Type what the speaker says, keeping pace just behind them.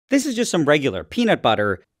This is just some regular peanut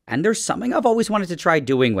butter, and there's something I've always wanted to try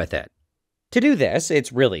doing with it. To do this,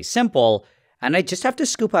 it's really simple, and I just have to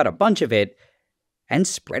scoop out a bunch of it and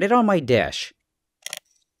spread it on my dish.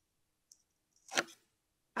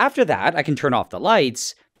 After that, I can turn off the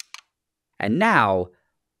lights, and now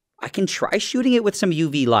I can try shooting it with some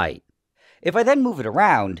UV light. If I then move it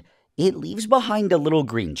around, it leaves behind a little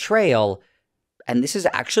green trail, and this is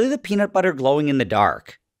actually the peanut butter glowing in the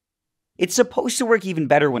dark. It's supposed to work even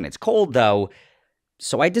better when it's cold, though,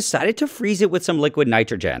 so I decided to freeze it with some liquid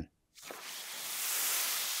nitrogen.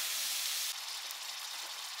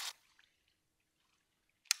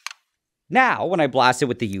 Now, when I blast it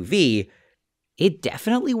with the UV, it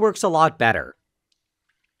definitely works a lot better.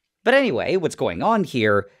 But anyway, what's going on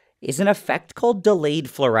here is an effect called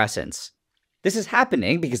delayed fluorescence. This is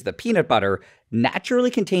happening because the peanut butter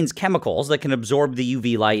naturally contains chemicals that can absorb the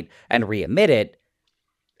UV light and re-emit it,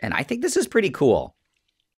 and I think this is pretty cool.